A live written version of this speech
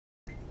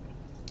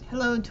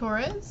Hello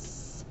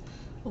Taurus,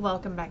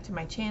 welcome back to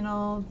my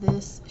channel.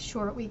 This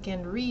short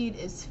weekend read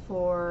is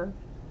for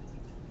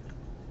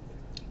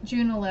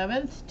June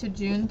 11th to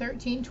June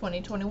 13,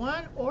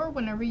 2021, or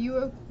whenever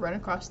you run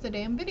across the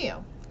damn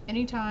video.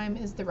 Anytime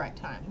is the right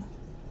time.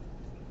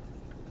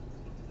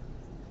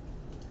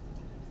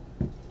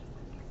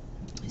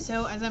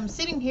 So as I'm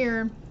sitting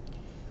here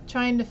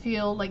trying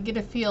to get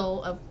a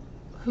feel of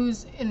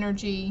whose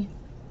energy,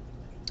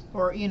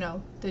 or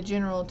the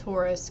general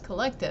Taurus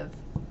collective,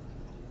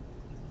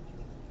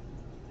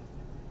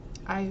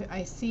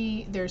 I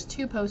see there's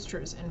two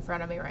posters in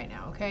front of me right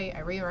now, okay?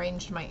 I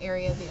rearranged my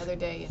area the other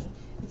day and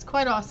it's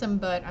quite awesome,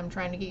 but I'm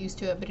trying to get used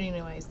to it. But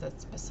anyways,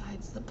 that's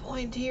besides the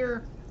point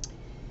here.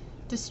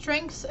 The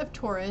strengths of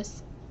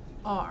Taurus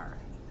are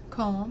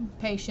calm,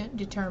 patient,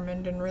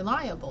 determined, and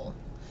reliable.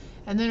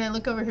 And then I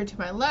look over here to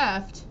my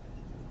left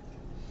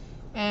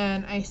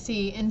and I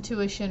see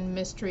intuition,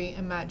 mystery,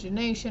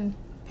 imagination,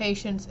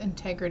 patience,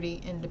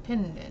 integrity,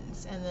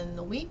 independence. And then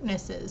the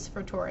weaknesses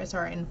for Taurus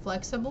are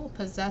inflexible,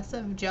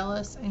 possessive,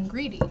 jealous, and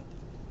greedy.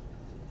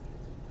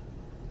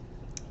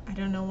 I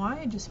don't know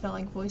why, I just felt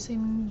like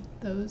voicing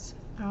those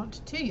out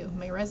to you. It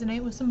may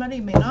resonate with somebody,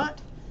 it may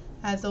not.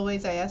 As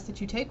always, I ask that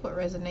you take what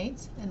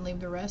resonates and leave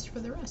the rest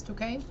for the rest,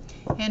 okay?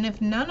 And if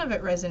none of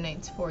it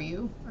resonates for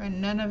you, or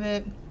none of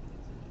it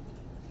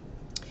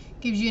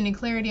gives you any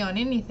clarity on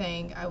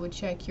anything, I would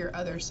check your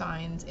other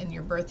signs in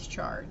your birth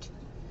chart,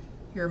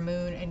 your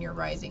moon and your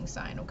rising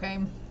sign, okay?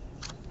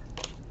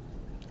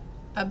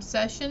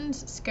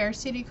 Obsessions,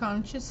 scarcity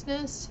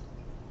consciousness,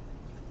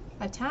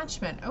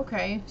 attachment.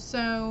 Okay,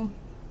 so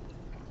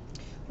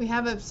we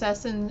have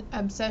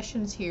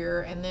obsessions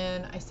here, and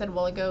then I said a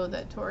while ago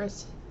that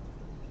Taurus,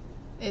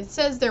 it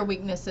says their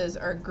weaknesses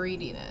are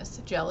greediness,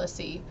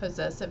 jealousy,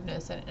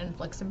 possessiveness, and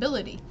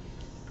inflexibility.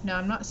 Now,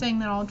 I'm not saying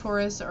that all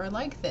Taurus are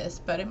like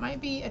this, but it might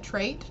be a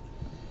trait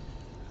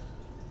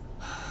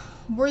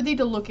worthy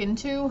to look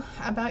into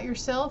about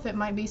yourself. It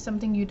might be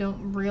something you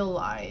don't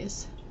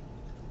realize.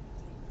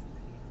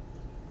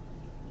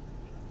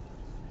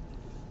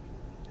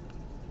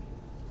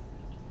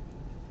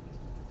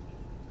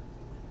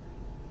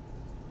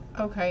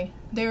 Okay,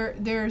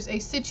 there's a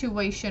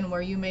situation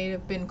where you may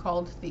have been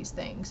called these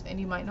things and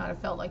you might not have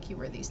felt like you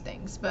were these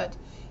things, but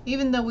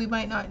even though we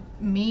might not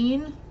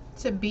mean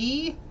to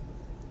be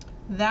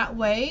that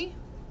way,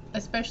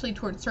 especially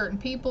towards certain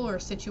people or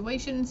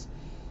situations,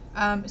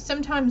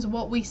 sometimes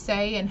what we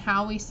say and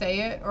how we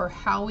say it or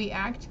how we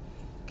act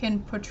can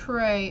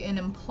portray and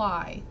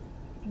imply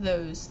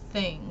those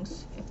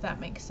things, if that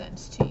makes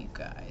sense to you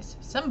guys.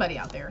 Somebody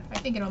out there. I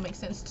think it'll make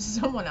sense to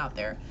someone out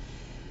there.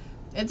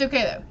 It's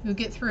okay though. You'll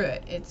get through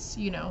it. It's,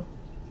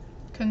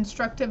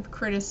 constructive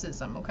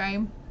criticism, okay?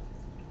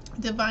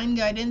 Divine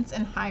guidance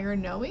and higher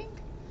knowing.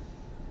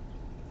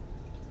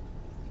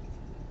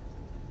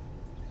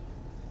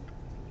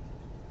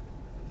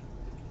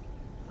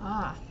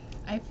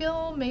 I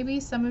feel maybe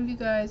some of you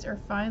guys are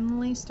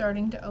finally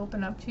starting to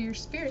open up to your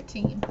spirit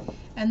team.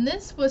 And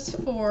this was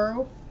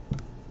for,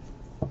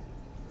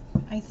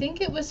 I think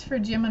it was for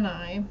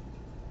Gemini.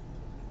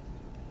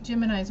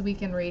 Gemini's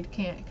weekend read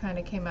kind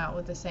of came out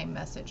with the same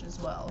message as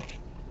well.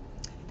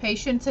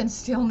 Patience and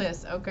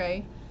stillness,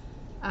 okay?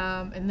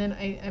 And then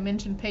I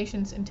mentioned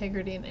patience,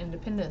 integrity, and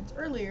independence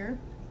earlier.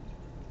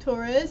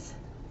 Taurus,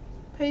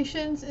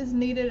 patience is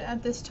needed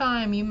at this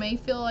time. You may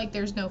feel like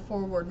there's no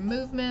forward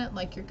movement,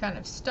 like you're kind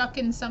of stuck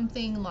in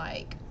something,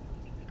 like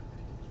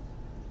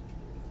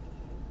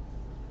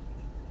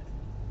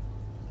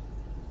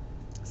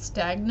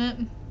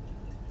stagnant.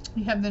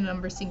 You have the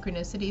number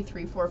synchronicity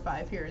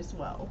 345 here as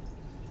well.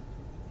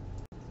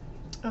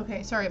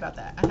 Okay, sorry about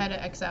that. I had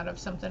to X out of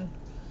something.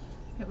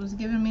 It was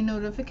giving me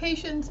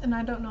notifications and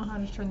I don't know how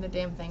to turn the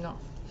damn thing off.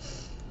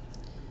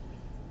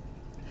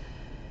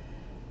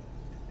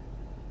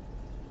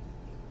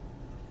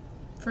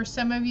 For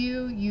some of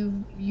you,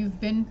 you've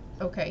been,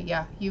 okay,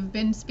 yeah, you've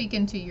been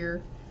speaking to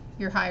your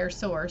higher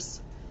source,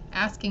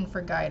 asking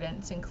for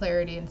guidance and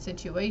clarity in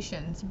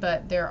situations,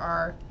 but there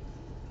are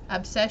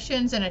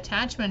obsessions and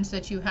attachments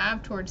that you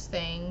have towards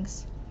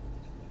things,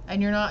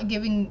 and you're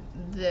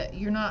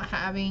not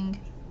having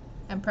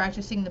and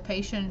practicing the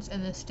patience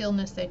and the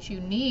stillness that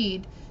you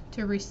need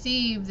to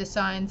receive the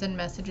signs and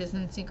messages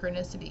and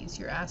synchronicities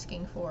you're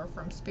asking for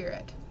from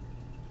Spirit.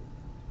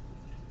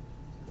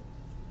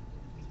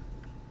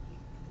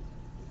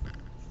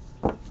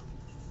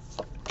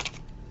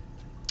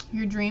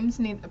 Your dreams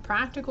need a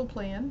practical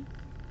plan.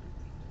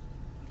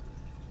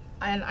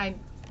 And I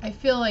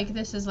feel like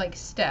this is like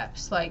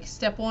steps. Like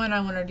step 1,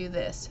 I want to do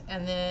this.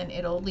 And then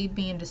it'll lead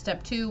me into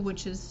step 2,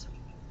 which is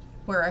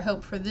where I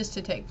hope for this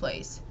to take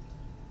place.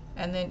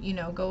 And then,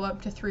 go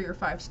up to 3 or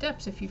 5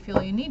 steps if you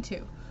feel you need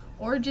to.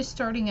 Or just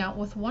starting out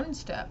with 1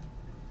 step.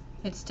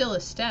 It's still a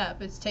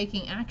step. It's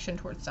taking action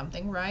towards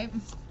something, right?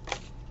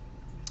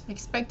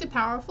 Expect a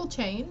powerful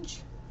change.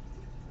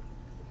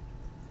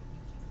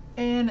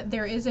 And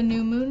there is a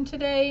new moon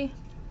today,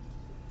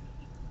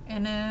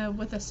 and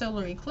with a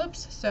solar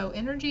eclipse, so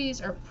energies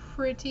are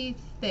pretty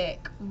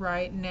thick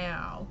right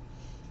now.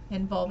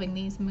 involving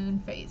these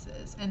moon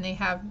phases, and they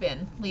have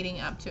been leading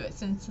up to it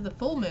since the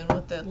full moon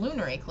with the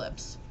lunar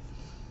eclipse.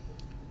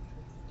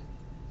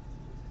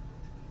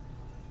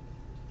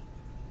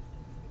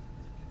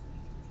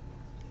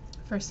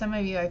 For some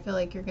of you, I feel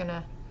like you're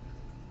gonna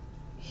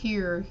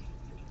hear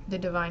the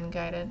divine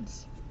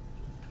guidance.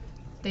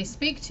 They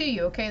speak to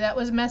you, okay? That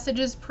was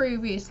messages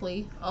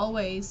previously,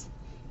 always.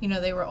 You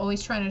know, they were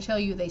always trying to tell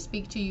you they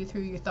speak to you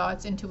through your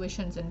thoughts,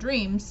 intuitions, and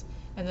dreams,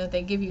 and that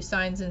they give you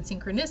signs and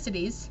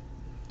synchronicities.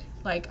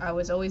 Like, I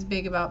was always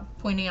big about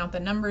pointing out the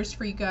numbers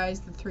for you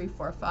guys, the 3,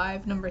 4,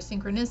 5 number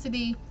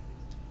synchronicity.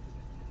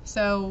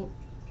 So,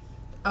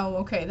 oh,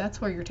 okay, that's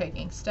where you're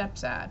taking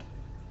steps at.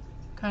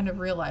 Kind of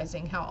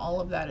realizing how all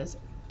of that is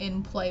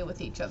in play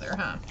with each other,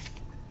 huh?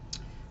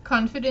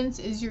 Confidence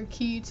is your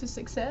key to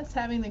success.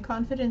 Having the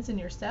confidence in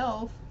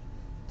yourself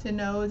to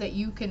know that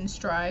you can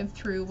strive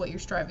through what you're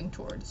striving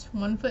towards.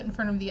 One foot in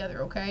front of the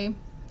other, okay?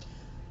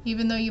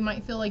 Even though you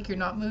might feel like you're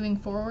not moving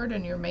forward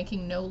and you're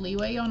making no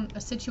leeway on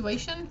a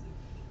situation,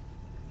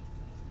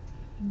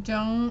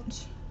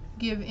 don't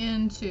give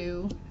in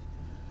to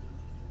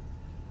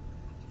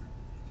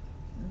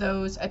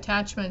those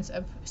attachments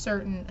of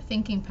certain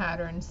thinking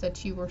patterns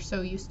that you were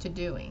so used to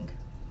doing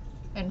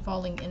and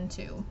falling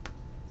into.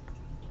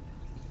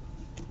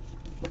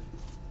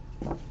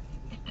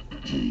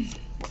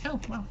 Oh,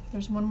 wow,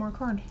 there's one more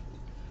card.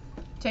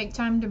 Take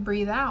time to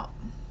breathe out.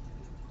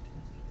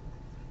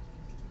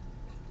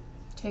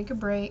 Take a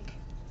break.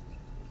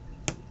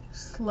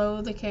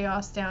 Slow the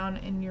chaos down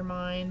in your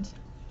mind.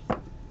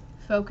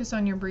 Focus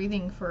on your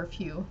breathing for a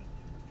few.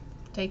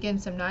 Take in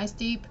some nice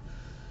deep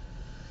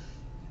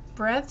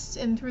breaths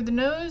in through the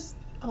nose.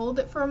 Hold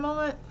it for a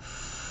moment.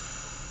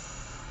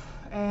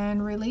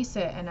 And release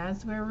it. And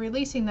as we're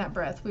releasing that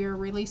breath, we are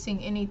releasing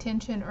any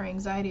tension or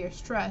anxiety or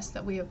stress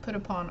that we have put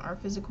upon our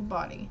physical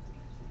body.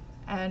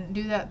 And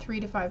do that 3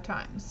 to 5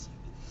 times.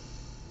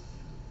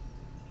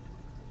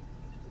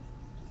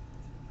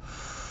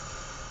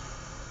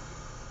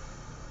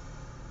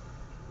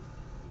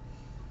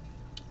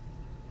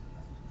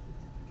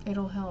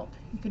 It'll help.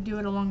 You could do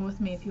it along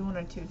with me if you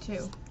wanted to,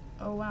 too.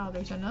 Oh, wow,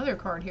 there's another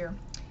card here.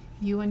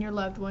 You and your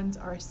loved ones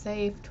are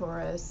safe,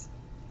 Taurus.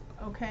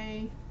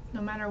 Okay?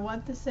 No matter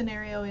what the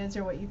scenario is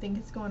or what you think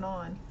is going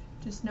on,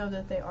 just know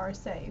that they are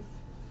safe.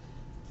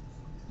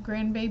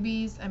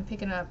 Grandbabies, I'm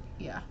picking up,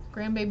 yeah,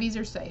 grandbabies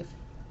are safe.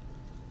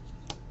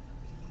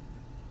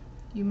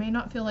 You may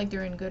not feel like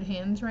they're in good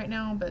hands right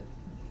now, but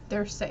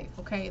they're safe,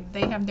 okay?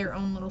 They have their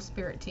own little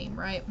spirit team,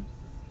 right?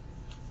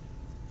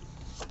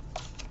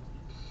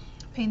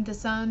 Paint the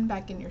sun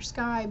back in your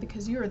sky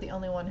because you are the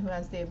only one who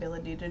has the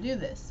ability to do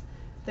this.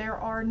 There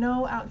are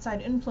no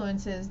outside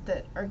influences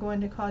that are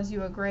going to cause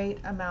you a great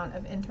amount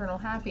of internal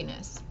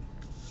happiness.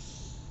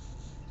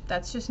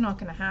 That's just not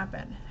going to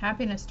happen.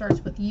 Happiness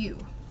starts with you.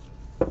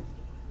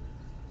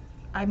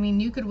 I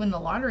mean, you could win the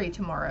lottery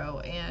tomorrow,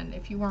 and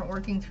if you weren't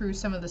working through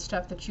some of the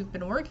stuff that you've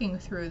been working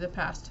through the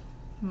past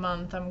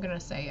month, I'm going to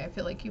say, I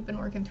feel like you've been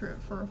working through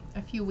it for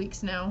a few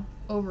weeks now,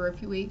 over a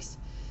few weeks.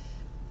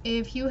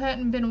 If you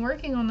hadn't been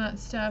working on that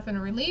stuff and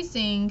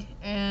releasing,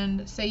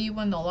 and say you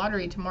won the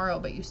lottery tomorrow,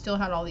 but you still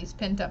had all these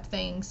pent-up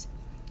things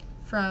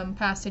from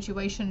past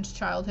situations,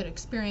 childhood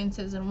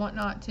experiences, and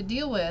whatnot to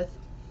deal with,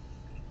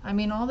 I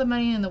mean, all the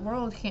money in the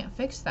world can't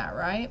fix that,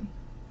 right?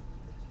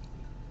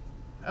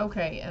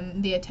 Okay,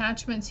 and the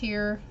attachments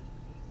here,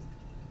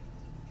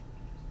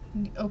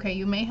 okay,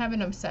 you may have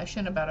an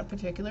obsession about a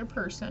particular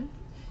person,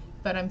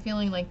 but I'm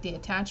feeling like the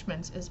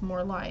attachments is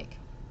more like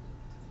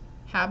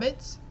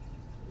habits,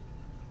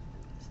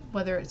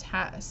 whether it's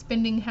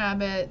spending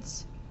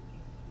habits,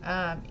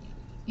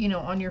 you know,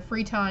 on your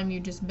free time you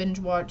just binge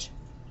watch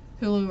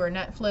Hulu or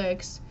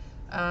Netflix,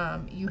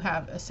 you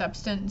have a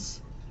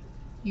substance,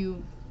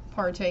 you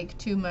partake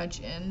too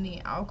much in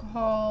the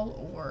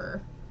alcohol,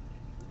 or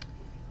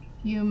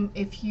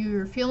if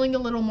you're feeling a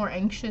little more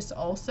anxious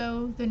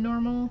also than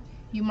normal,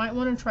 you might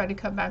want to try to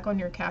cut back on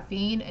your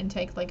caffeine and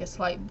take like a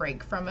slight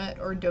break from it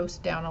or dose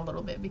down a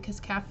little bit, because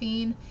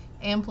caffeine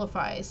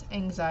amplifies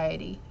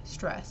anxiety,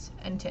 stress,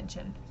 and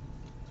tension.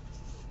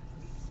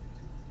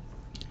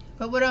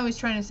 But what I was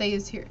trying to say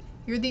is here,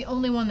 you're the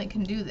only one that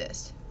can do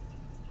this.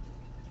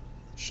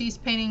 She's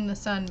painting the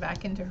sun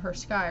back into her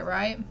sky,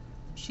 right?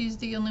 She's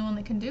the only one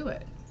that can do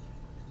it.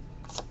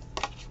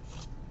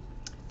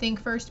 Think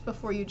first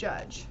before you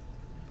judge.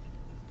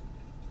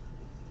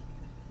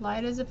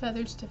 Light as a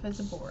feather, stiff as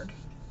a board.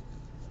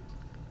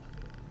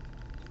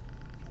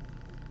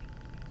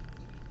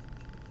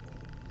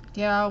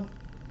 Yeah,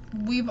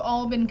 we've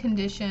all been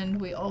conditioned.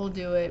 We all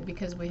do it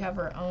because we have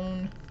our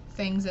own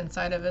things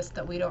inside of us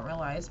that we don't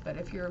realize. But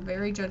if you're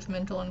very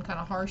judgmental and kind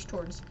of harsh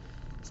towards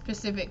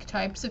specific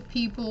types of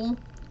people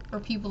or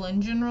people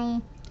in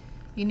general,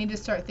 you need to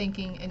start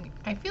thinking, and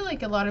I feel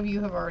like a lot of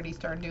you have already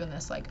started doing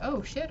this, like,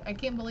 oh shit, I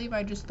can't believe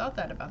I just thought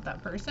that about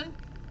that person.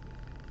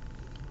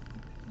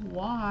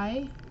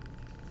 Why?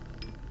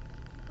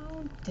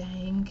 Oh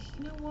dang,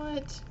 you know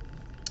what?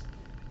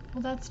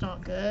 Well, that's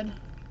not good.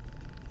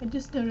 I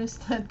just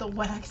noticed that the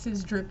wax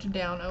is dripped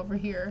down over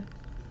here.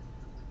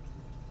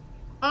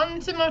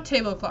 onto my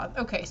tablecloth.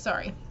 Okay,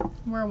 sorry.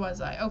 Where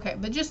was I? Okay,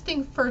 but just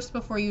think first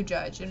before you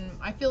judge. And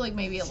I feel like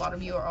maybe a lot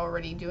of you are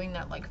already doing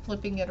that, like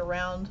flipping it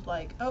around,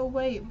 like, oh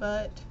wait,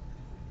 but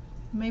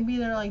maybe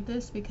they're like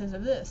this because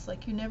of this.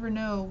 Like, you never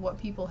know what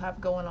people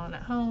have going on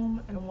at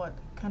home and what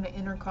kind of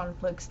inner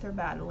conflicts they're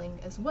battling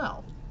as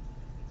well.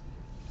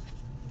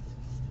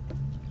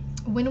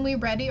 When we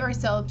ready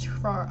ourselves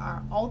for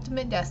our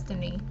ultimate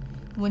destiny,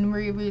 when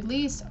we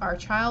release our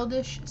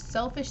childish,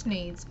 selfish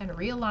needs and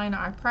realign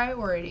our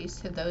priorities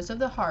to those of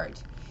the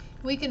heart,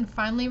 we can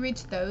finally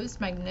reach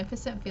those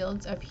magnificent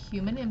fields of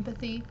human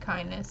empathy,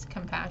 kindness,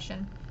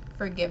 compassion,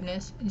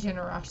 forgiveness,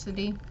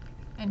 generosity,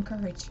 and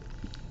courage.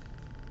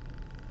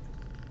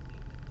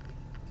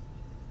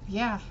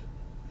 Yeah,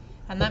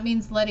 and that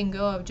means letting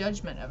go of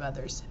judgment of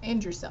others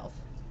and yourself.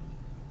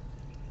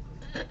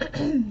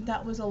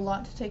 That was a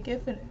lot to take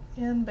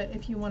in, but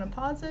if you want to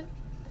pause it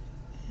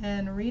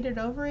and read it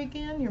over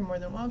again, you're more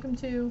than welcome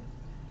to.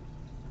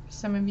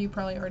 Some of you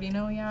probably already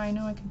know, yeah, I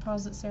know I can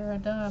pause it, Sarah,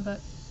 duh, but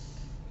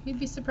you'd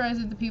be surprised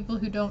at the people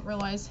who don't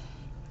realize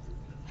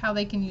how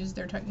they can use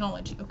their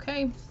technology,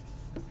 okay?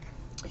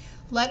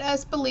 Let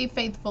us believe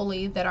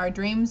faithfully that our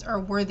dreams are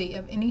worthy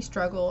of any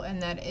struggle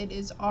and that it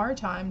is our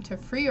time to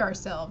free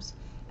ourselves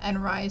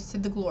and rise to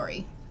the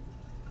glory.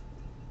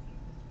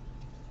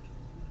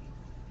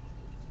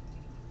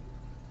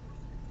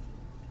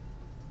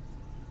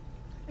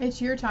 It's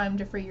your time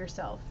to free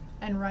yourself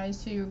and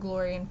rise to your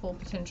glory and full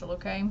potential,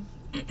 okay?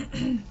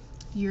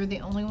 You're the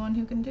only one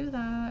who can do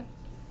that.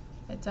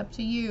 It's up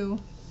to you.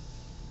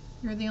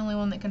 You're the only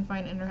one that can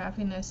find inner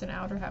happiness and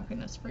outer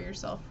happiness for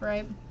yourself,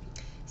 right?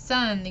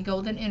 Sun, the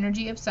golden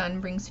energy of sun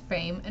brings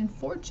fame and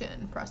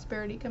fortune.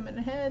 Prosperity coming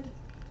ahead.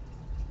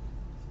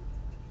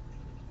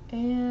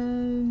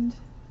 And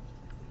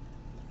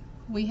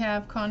we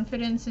have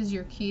confidence is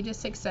your key to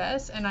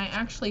success. And I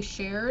actually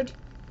shared,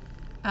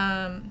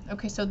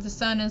 okay, so the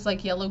sun is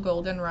like yellow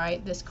golden,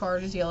 right? This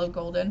card is yellow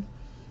golden.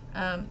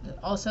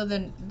 Also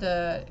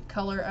the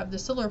color of the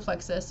solar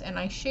plexus, and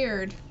I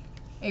shared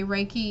a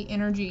Reiki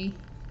energy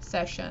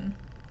session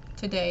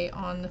today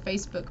on the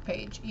Facebook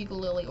page, Eagle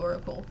Lily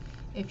Oracle,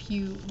 if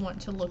you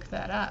want to look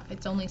that up.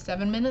 It's only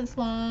 7 minutes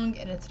long,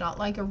 and it's not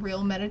like a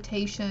real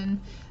meditation.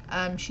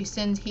 She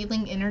sends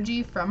healing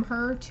energy from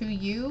her to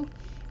you,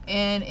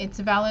 and it's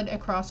valid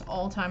across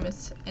all time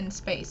and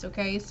space,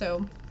 okay?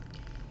 So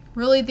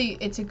really,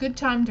 it's a good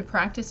time to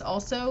practice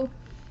also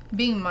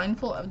being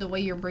mindful of the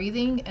way you're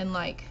breathing, and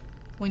like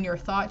when your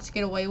thoughts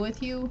get away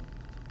with you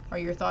or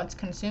your thoughts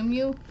consume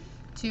you,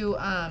 to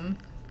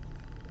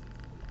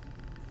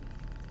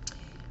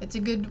it's a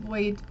good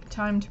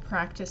time to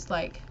practice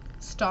like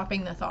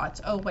stopping the thoughts.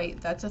 Oh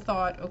wait, that's a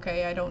thought,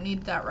 okay, I don't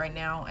need that right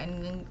now,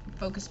 and then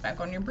focus back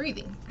on your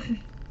breathing.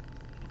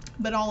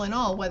 But all in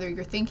all, whether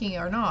you're thinking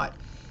or not,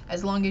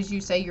 as long as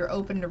you say you're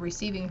open to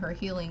receiving her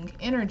healing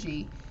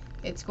energy,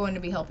 it's going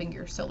to be helping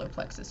your solar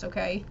plexus,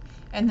 okay?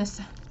 And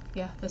this,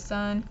 yeah, the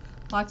sun,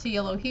 lots of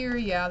yellow here.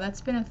 Yeah,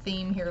 that's been a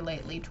theme here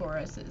lately,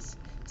 Taurus, is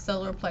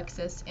solar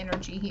plexus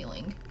energy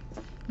healing.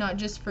 Not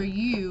just for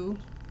you,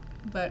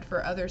 but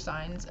for other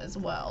signs as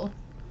well.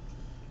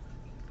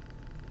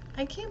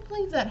 I can't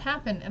believe that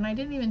happened, and I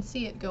didn't even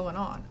see it going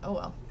on. Oh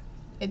well.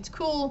 It's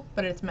cool,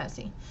 but it's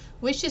messy.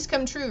 Wishes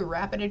come true.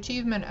 Rapid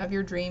achievement of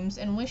your dreams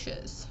and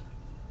wishes.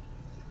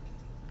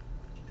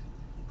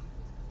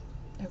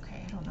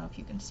 Okay, I don't know if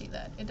you can see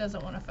that. It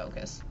doesn't want to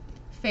focus.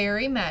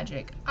 Fairy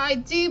magic. I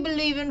do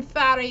believe in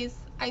fairies.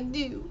 I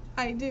do.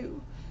 I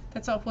do.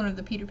 That's off one of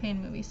the Peter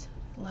Pan movies.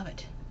 Love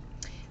it.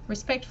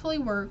 Respectfully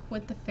work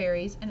with the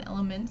fairies and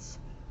elements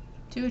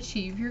to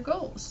achieve your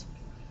goals.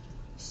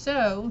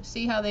 So,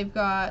 see how they've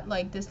got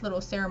like this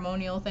little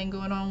ceremonial thing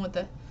going on with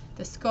the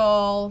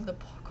skull, the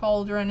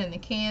cauldron, and the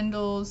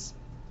candles.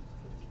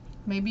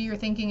 Maybe you're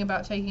thinking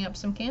about taking up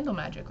some candle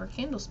magic or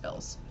candle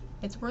spells.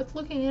 It's worth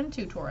looking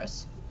into,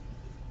 Taurus.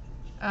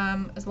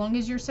 As long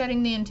as you're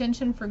setting the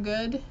intention for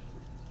good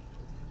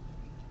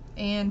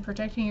and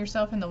protecting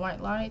yourself in the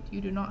white light, you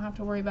do not have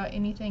to worry about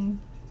anything,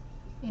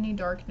 any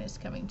darkness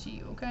coming to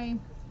you, okay?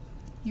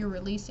 You're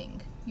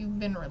releasing. You've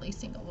been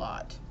releasing a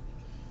lot.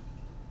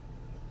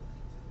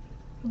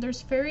 Well,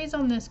 there's fairies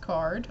on this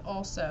card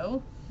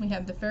also. We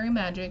have the fairy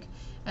magic,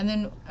 and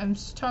then I'm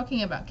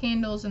talking about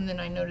candles, and then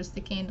I noticed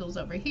the candles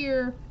over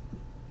here.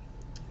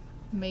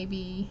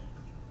 Maybe,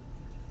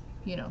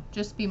 you know,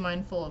 just be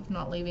mindful of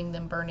not leaving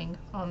them burning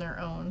on their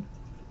own.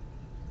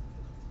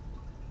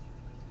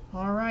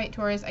 All right,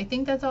 Taurus, I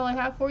think that's all I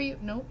have for you.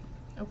 Nope.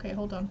 Okay,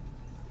 hold on.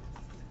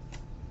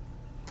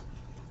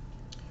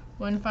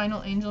 One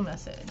final angel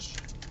message.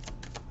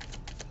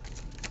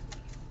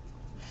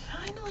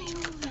 Final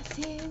angel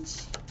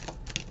message.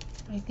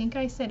 I think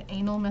I said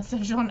anal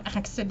message on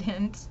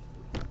accident.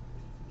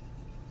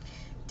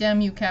 Damn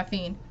you,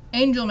 caffeine.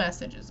 Angel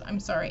messages. I'm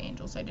sorry,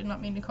 angels. I did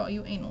not mean to call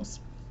you anals.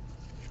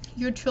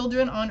 Your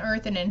children on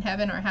earth and in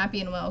heaven are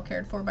happy and well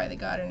cared for by the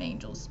God and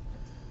angels.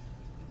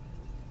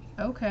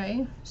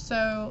 Okay,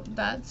 so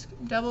that's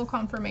double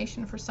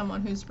confirmation for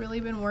someone who's really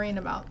been worrying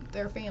about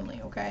their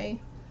family, okay?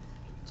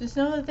 Just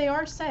know that they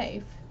are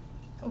safe.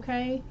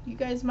 okay? You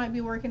guys might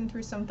be working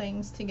through some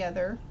things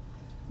together,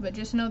 but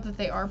just know that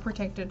they are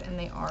protected and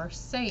they are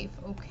safe,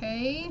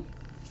 okay?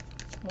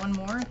 One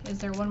more. Is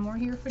there one more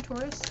here for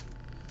Taurus?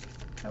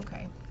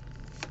 Okay.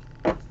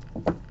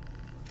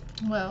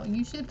 Well,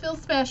 you should feel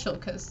special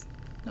because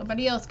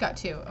nobody else got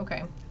to.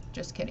 Okay,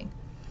 just kidding.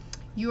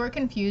 You are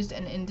confused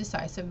and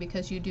indecisive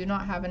because you do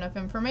not have enough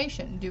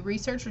information. Do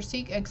research or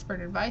seek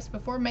expert advice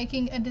before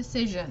making a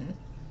decision.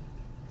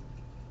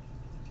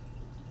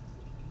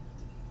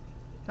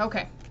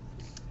 Okay,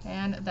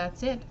 and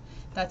that's it.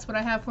 That's what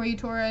I have for you,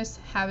 Taurus.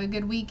 Have a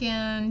good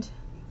weekend.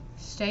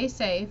 Stay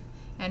safe.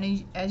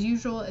 And as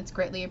usual, it's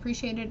greatly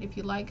appreciated if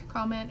you like,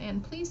 comment,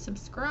 and please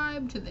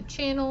subscribe to the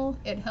channel.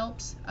 It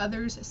helps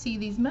others see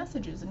these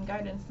messages and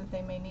guidance that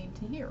they may need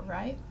to hear,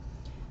 right?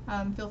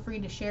 Feel free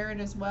to share it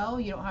as well.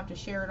 You don't have to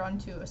share it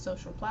onto a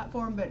social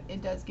platform, but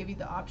it does give you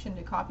the option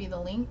to copy the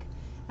link,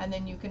 and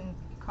then you can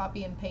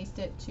copy and paste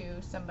it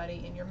to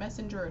somebody in your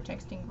messenger or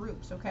texting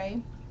groups,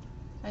 okay?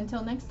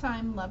 Until next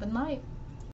time, love and light.